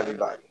ain't for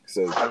everybody.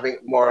 So I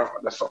think more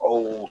that's for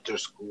older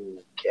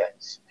school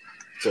cats.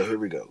 So here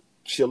we go.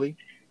 Chili,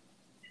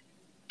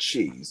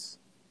 cheese.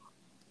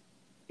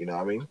 You know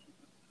what I mean?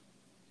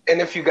 And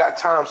if you got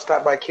time,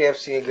 stop by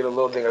KFC and get a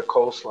little thing of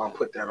coleslaw and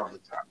put that on the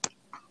top.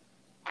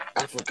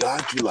 I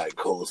forgot you like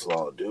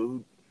coleslaw,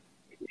 dude.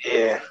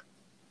 Yeah.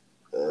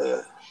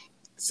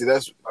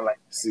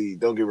 See,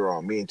 don't get me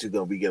wrong. Me and Two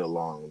Gun, we get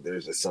along.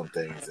 There's just some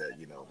things that,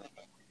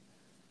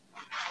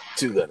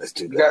 Two Gun is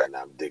Two Gun, and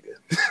I'm digging.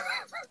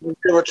 You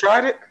ever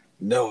tried it?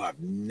 No, I've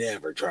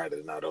never tried it,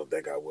 and I don't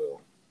think I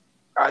will.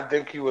 I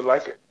think you would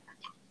like it.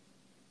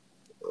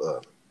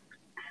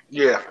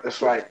 Yeah,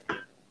 it's like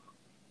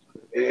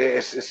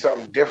it's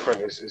something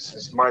different.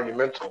 It's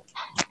monumental.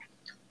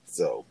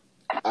 So,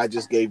 I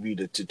just gave you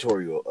the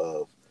tutorial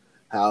of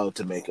how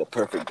to make a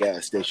perfect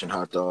gas station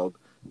hot dog.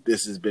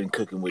 This has been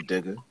Cooking with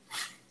Digger.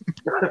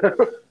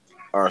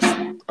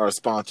 Our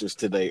sponsors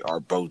today are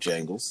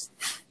Bojangles.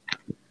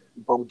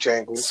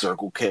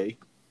 Circle K.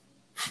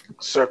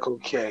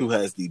 Who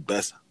has the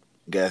best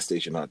gas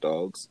station hot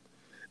dogs.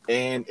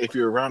 And if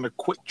you're around a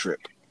Quick Trip.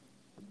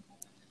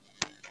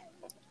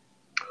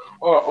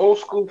 Or old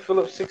school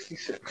Phillips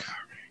 66.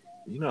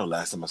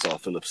 Last time I saw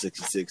Phillips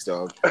 66,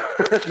 dog.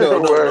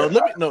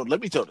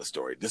 Let me tell the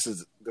story. This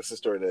is a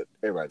story that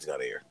everybody's got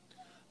to hear.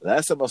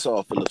 Last time I saw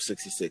a Phillips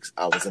 66,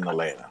 I was in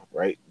Atlanta,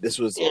 right? This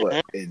was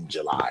in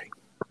July.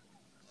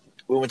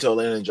 We went to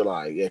Atlanta in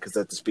July, yeah, because I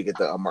had to speak at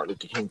the Martin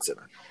Luther King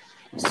Center.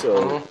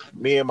 So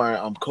me and my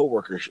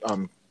coworker,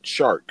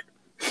 Shark,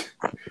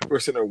 we're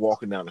sitting there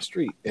walking down the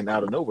street, and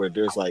out of nowhere,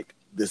 there's like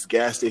this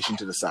gas station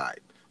to the side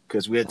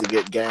because we had to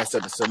get gas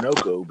at the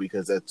Sunoco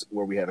because that's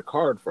where we had a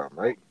card from,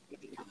 right?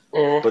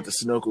 But the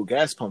Sunoco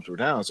gas pumps were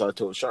down, so I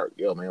told Shark,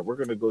 "Yo, man, we're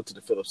gonna go to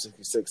the Phillips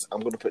 66.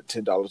 I'm gonna put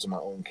 $10 of my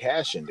own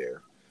cash in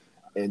there,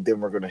 and then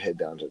we're gonna head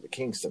down to the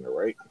King Center,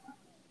 right?"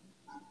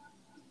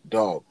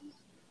 Dog,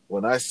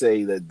 when I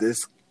say that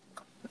this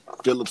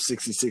Phillips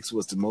 66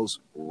 was the most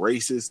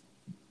racist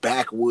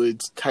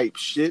backwoods type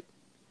shit.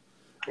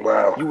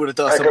 Wow. You would have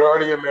thought I could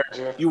already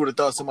imagine. You would have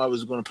thought somebody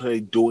was going to play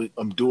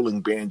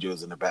dueling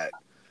banjos in the back.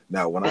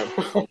 Now,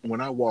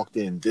 when I walked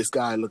in, this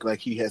guy looked like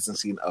he hasn't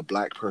seen a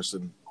black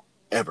person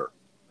ever.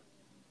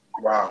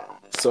 Wow.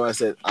 So I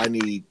said, I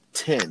need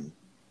 10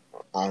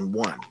 on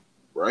one,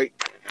 right?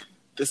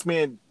 This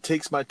man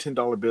takes my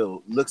 $10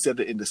 bill, looks at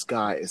it in the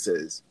sky, and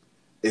says,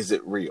 "Is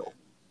it real?"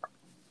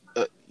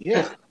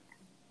 Yeah.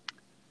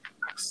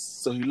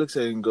 So he looks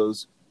at it and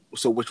goes,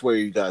 "So which way are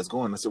you guys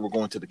going?" I said, "We're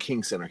going to the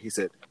King Center." He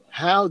said,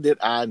 "How did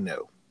I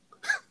know?"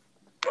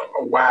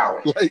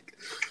 Wow. Like,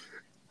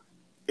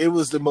 it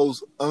was the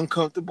most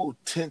uncomfortable,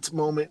 tense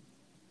moment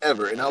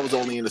ever. And I was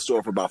only in the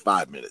store for about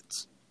 5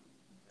 minutes.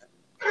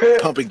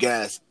 Pumping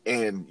gas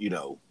and,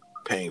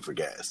 paying for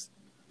gas.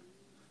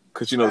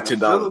 Because,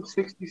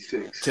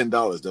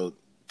 $10 don't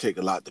take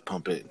a lot to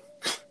pump in.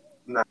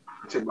 Nah,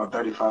 it take about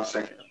 35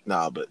 seconds.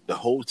 Nah, but the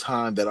whole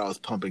time that I was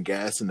pumping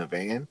gas in the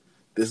van,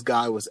 this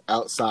guy was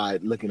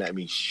outside looking at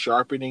me,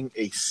 sharpening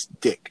a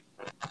stick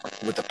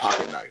with a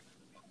pocket knife.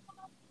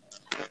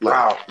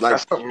 Wow,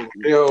 that's something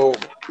real.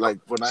 Like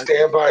when I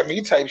stand by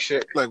me type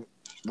shit. Like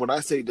when I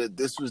say that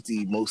this was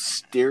the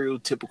most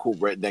stereotypical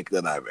redneck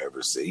that I've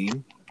ever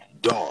seen,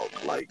 dog.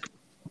 Like,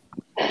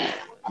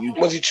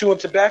 was he chewing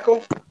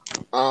tobacco?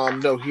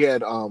 No, he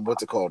had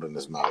what's it called in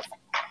his mouth?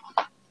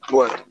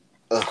 What?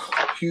 A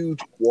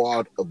huge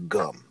wad of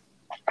gum.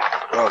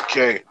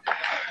 Okay.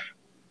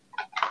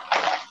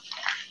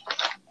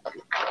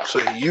 So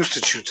he used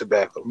to chew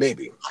tobacco.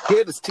 Maybe. He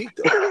had his teeth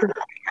though.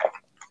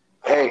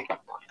 Hey,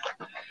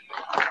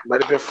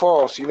 Might have been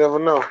false. You never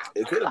know.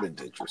 It could have been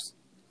Tetris.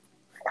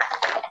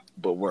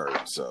 But word,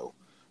 so.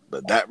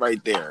 But that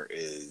right there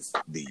is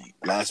the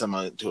last time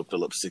I went to a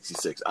Phillips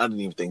 66. I didn't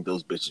even think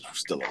those bitches were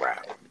still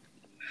around.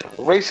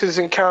 Racist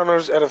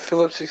encounters at a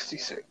Phillips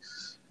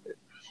 66.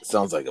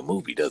 Sounds like a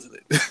movie, doesn't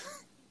it?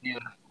 Yeah.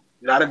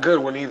 Not a good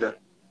one either.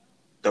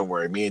 Don't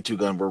worry, me and Two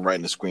Gun, we're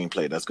writing a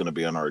screenplay that's going to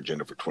be on our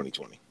agenda for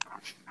 2020.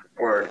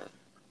 Word.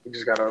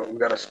 We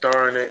got a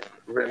star in it,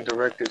 written,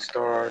 directed,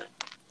 starred.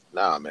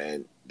 Nah,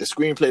 man. The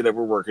screenplay that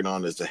we're working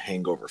on is The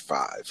Hangover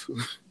 5.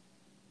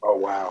 Oh,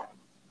 wow.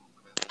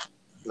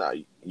 Nah,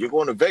 you're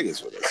going to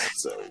Vegas with us,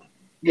 so.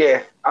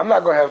 Yeah, I'm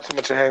not going to have too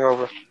much of a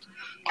hangover.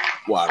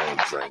 Well, I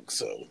don't drink,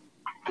 so.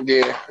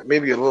 Yeah,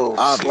 maybe a little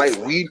Obviously.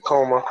 slight weed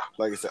coma.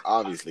 Like I said,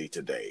 obviously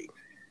today,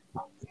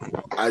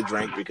 I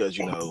drank because,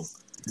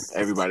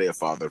 everybody a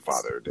father.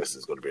 This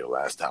is going to be the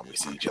last time we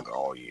see each other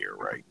all year,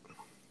 right?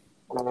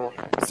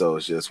 Mm-hmm. So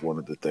it's just one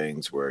of the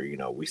things where,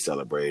 we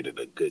celebrated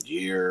a good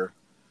year.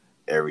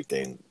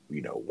 Everything,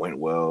 went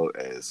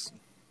as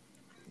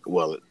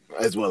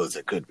well as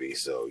it could be.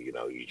 So,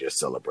 you just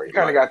celebrate. You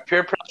kind of got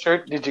peer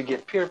pressure. Did you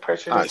get peer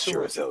pressure? I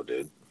sure as hell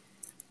did.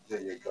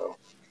 There you go.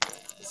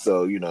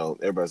 So,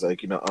 everybody's like,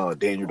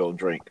 Daniel don't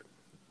drink.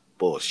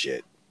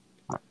 Bullshit.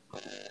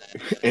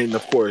 And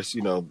of course,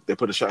 they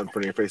put a shot in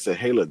front of your face and say,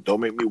 hey, look,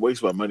 don't make me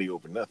waste my money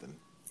over nothing.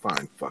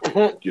 Fine, fuck it.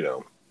 Where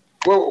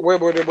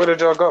did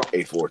y'all go?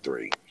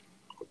 843.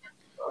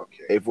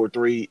 Okay.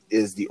 843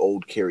 is the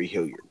old Carrie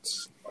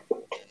Hilliard's.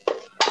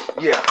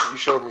 Yeah, you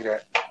showed me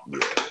that. Yeah.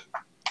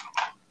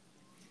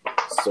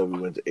 So we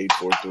went to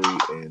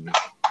 843 and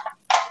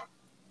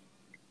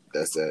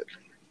that's it.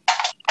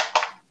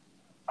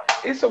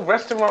 It's a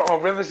restaurant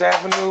on Rivers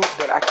Avenue,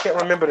 but I can't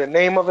remember the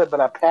name of it,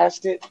 but I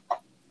passed it.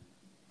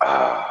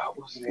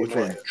 What's the name? Which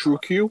one? True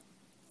Q?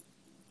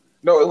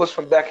 No, it was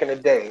from back in the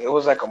day. It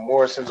was like a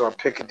Morrison's on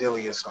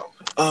Piccadilly or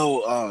something.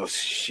 Oh,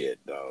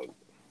 shit, dog.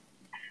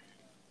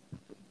 I'm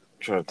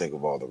trying to think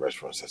of all the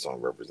restaurants that's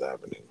on Rivers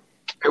Avenue.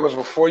 It was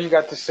before you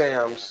got to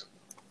Sam's.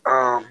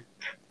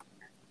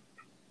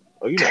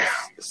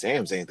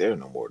 Sam's ain't there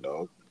no more,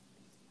 dog.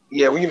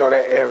 Yeah, well,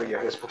 that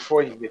area. It's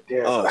before you get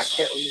there. Oh, I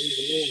can't remember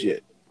the name.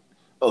 Shit.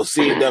 Oh,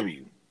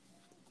 C&W.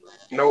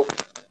 Nope.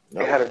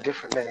 It had a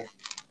different name.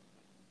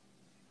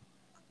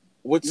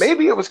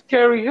 Maybe it was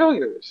Carrie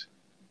Hilliard's.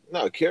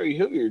 No, Carrie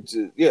Hilliard's.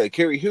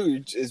 Carrie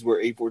Hilliard's is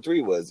where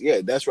 843 was. Yeah,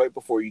 that's right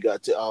before you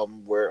got to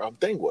where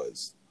Thing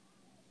was.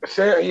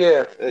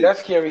 Yeah,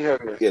 that's Carrie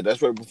Hilliard's. Yeah,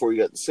 that's right before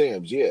you got to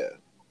Sam's. Yeah.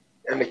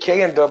 And the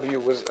K&W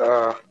was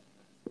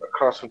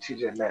across from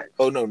TJ Maxx.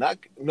 Oh no,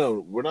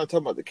 we're not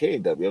talking about the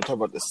K&W. I'm talking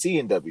about the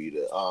C&W,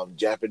 the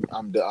Japanese,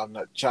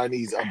 not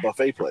Chinese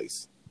buffet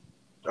place.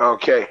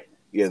 Okay.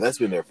 Yeah, that's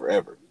been there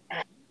forever.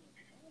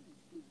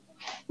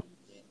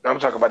 I'm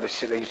talking about the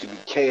shit that used to be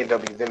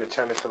K&W, then it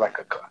turned into like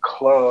a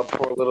club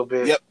for a little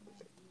bit. Yep.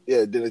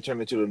 Yeah, then it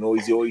turned into the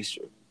Noisy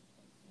Oyster.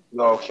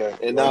 Okay.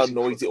 And now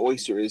Noisy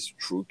Oyster is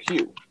True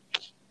Q.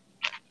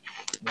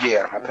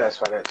 Yeah, I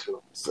passed by that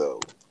too. So,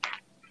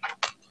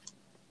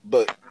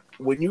 but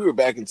when you were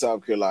back in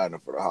South Carolina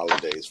for the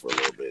holidays for a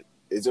little bit,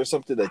 is there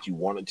something that you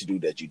wanted to do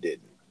that you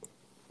didn't?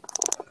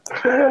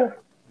 Other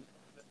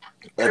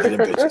than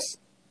bitches.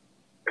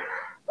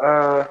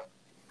 No,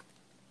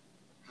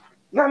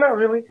 not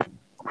really.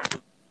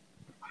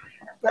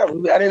 Not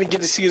really. I didn't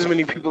get to see as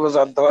many people as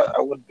I thought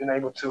I would have been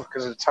able to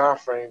because of the time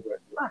frame, but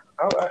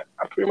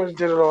I pretty much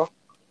did it all.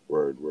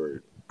 Word.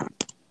 You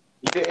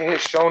didn't hit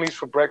Shoney's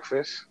for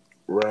breakfast.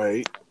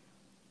 Right.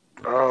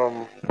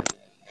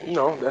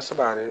 That's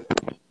about it.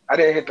 I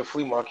didn't hit the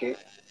flea market.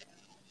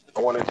 I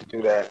wanted to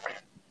do that.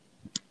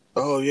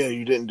 Oh, yeah,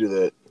 you didn't do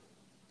that.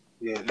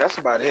 Yeah, that's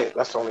about it.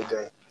 That's the only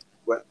thing.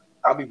 But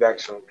I'll be back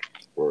soon.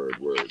 Word.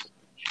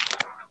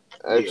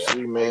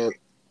 Actually, man,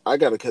 I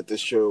got to cut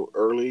this show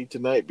early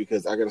tonight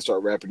because I got to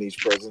start wrapping these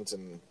presents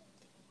and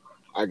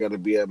I got to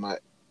be at my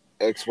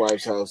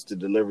ex-wife's house to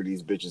deliver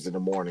these bitches in the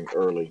morning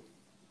early.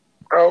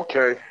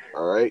 Okay.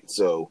 All right.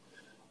 So,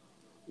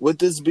 with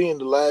this being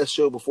the last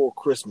show before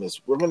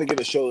Christmas, we're going to get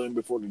a show in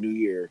before the new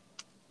year.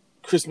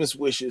 Christmas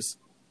wishes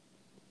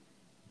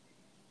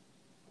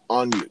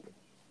on you.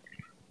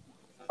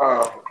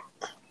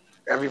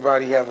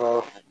 Everybody have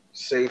a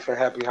safe and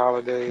happy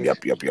holidays.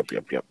 Yep.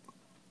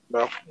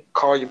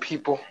 Call your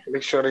people.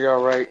 Make sure they're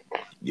all right.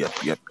 Yep.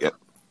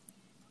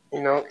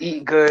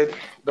 Eat good.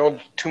 Don't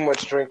do too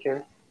much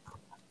drinking.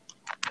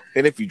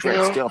 And if you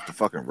drink, stay off the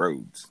fucking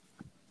roads.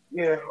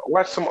 Yeah.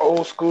 Watch some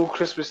old school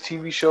Christmas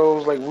TV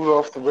shows like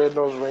Rudolph the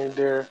Red-Nosed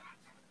Reindeer.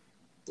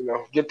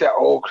 Get that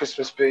old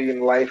Christmas Spirit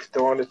in life.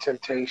 Throw on the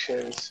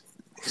Temptations.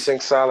 Sing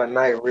Silent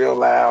Night real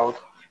loud.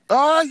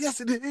 Oh,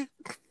 yes, it is.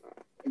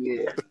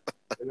 Yeah.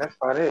 And that's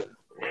about it.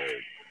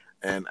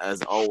 And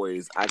as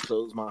always, I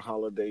close my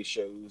holiday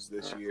shows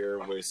this year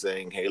with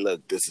saying, hey,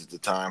 look, this is the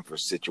time for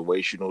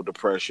situational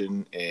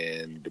depression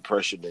and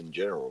depression in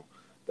general.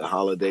 The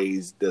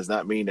holidays does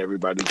not mean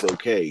everybody's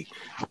okay.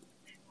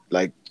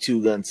 Like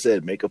Two Gun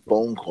said, make a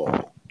phone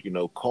call.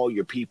 Call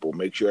your people.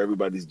 Make sure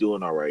everybody's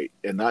doing all right.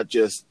 And not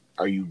just,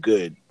 are you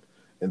good?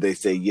 and they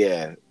say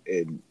yeah,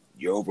 and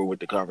you're over with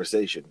the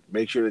conversation.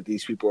 Make sure that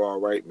these people are all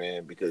right,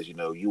 man, because you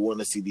want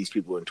to see these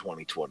people in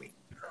 2020.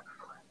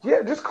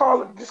 Yeah, just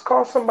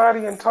call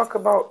somebody and talk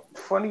about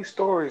funny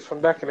stories from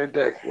back in the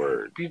day.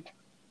 Word. You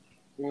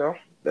know?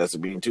 That's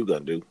what being Two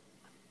Gun do.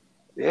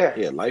 Yeah.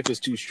 Yeah, life is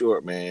too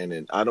short, man,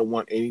 and I don't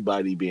want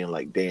anybody being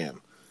like, damn,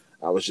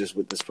 I was just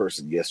with this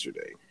person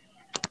yesterday.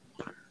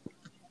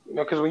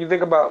 Because when you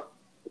think about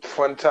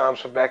fun times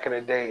from back in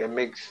the day, it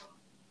makes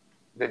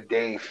the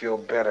day feel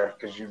better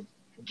because you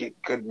get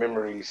good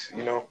memories,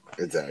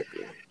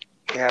 Exactly.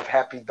 You have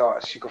happy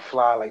thoughts. You can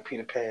fly like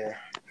Peter Pan.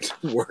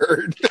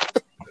 Word.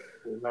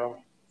 You know?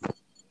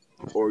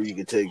 Or you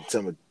could take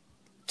some of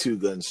Two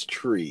Gun's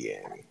tree,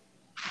 Annie.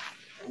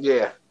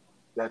 Yeah,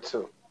 that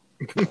too.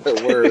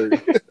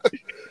 Word.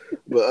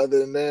 But other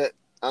than that,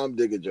 I'm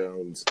Digger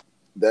Jones.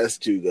 That's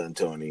Two Gun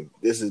Tony.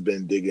 This has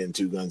been Digging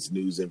Two Guns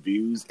News and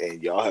Views,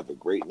 and y'all have a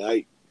great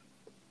night.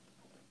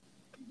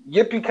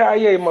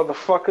 Yippee-ki-yay,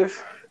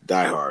 motherfuckers.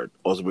 Die Hard,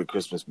 also with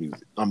Christmas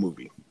music, a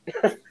movie.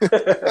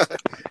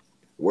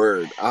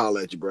 Word. I'll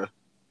let you, bro.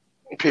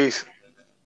 Peace.